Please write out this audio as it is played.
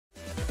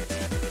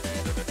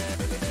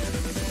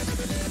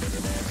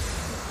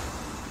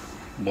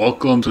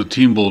Welcome to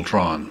Team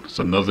Voltron. It's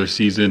another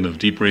season of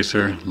Deep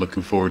Racer.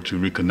 Looking forward to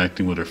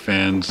reconnecting with our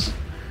fans.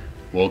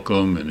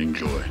 Welcome and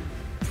enjoy.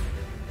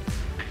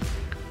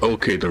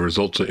 Okay, the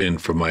results are in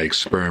for my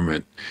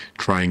experiment,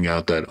 trying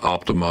out that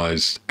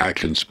optimized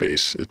action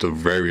space. It's a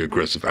very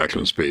aggressive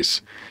action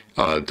space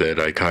that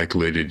I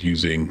calculated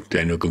using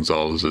Daniel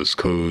Gonzalez's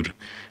code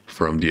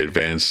from the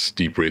Advanced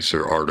Deep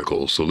Racer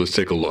article. So let's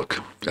take a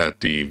look at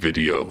the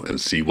video and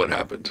see what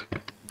happened.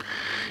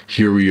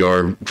 Here we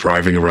are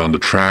driving around the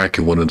track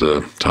in one of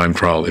the time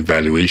trial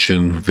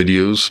evaluation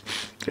videos,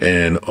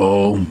 and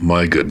oh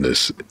my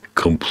goodness,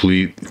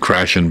 complete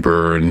crash and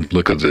burn.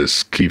 Look at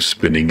this, keeps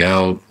spinning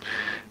out.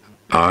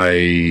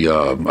 I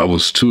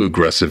was too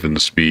aggressive in the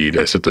speed.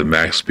 I set the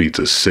max speed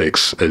to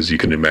 6. As you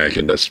can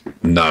imagine, that's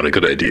not a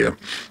good idea.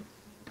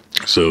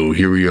 So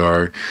here we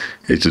are.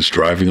 It's just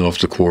driving off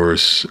the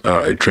course.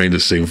 I trained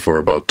this thing for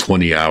about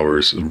 20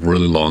 hours, a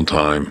really long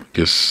time.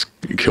 Just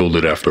killed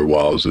it after a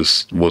while. It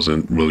just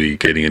wasn't really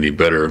getting any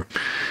better.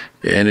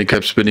 And it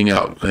kept spinning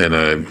out. And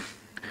I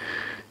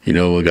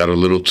got a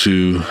little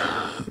too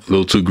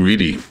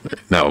greedy.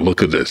 Now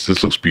look at this.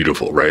 This looks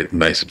beautiful, right?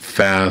 Nice and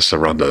fast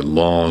around that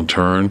long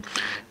turn,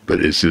 but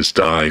it's just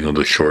dying on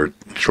the short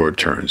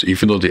turns.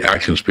 Even though the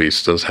action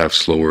space does have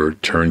slower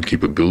turn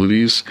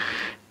capabilities,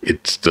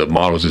 it's the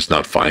model's just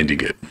not finding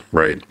it,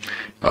 right?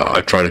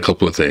 I tried a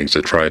couple of things.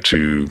 I tried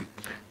to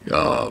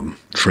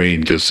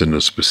train just in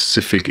a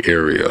specific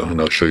area,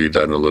 and I'll show you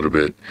that in a little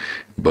bit,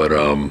 but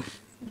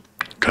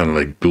kind of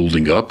like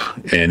building up,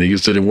 and it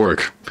just didn't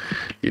work.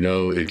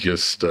 It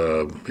just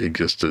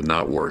did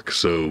not work.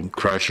 So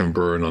crash and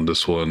burn on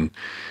this one.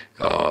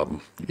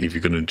 If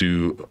you're going to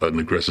do an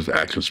aggressive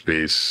action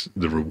space,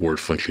 the reward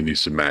function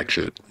needs to match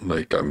it.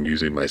 Like I'm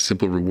using my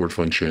simple reward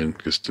function,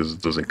 just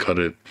doesn't cut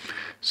it.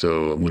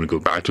 So I'm going to go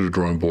back to the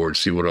drawing board,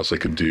 see what else I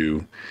can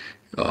do.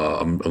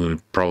 I'm going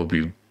to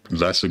probably be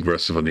less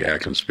aggressive on the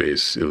action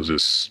space. It was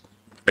just,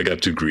 I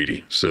got too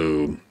greedy.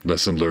 So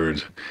lesson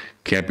learned,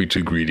 can't be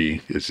too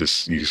greedy. It's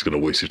just, you're just going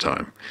to waste your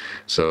time.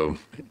 So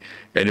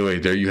anyway,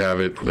 there you have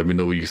it. Let me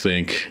know what you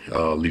think.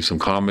 Leave some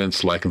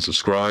comments, like and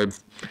subscribe,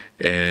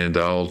 and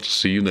I'll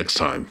see you next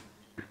time.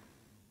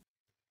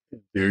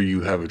 There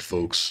you have it,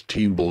 folks.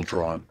 Team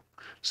Voltron.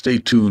 Stay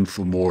tuned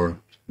for more.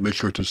 Make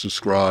sure to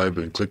subscribe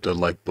and click that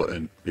like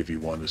button if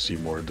you want to see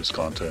more of this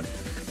content.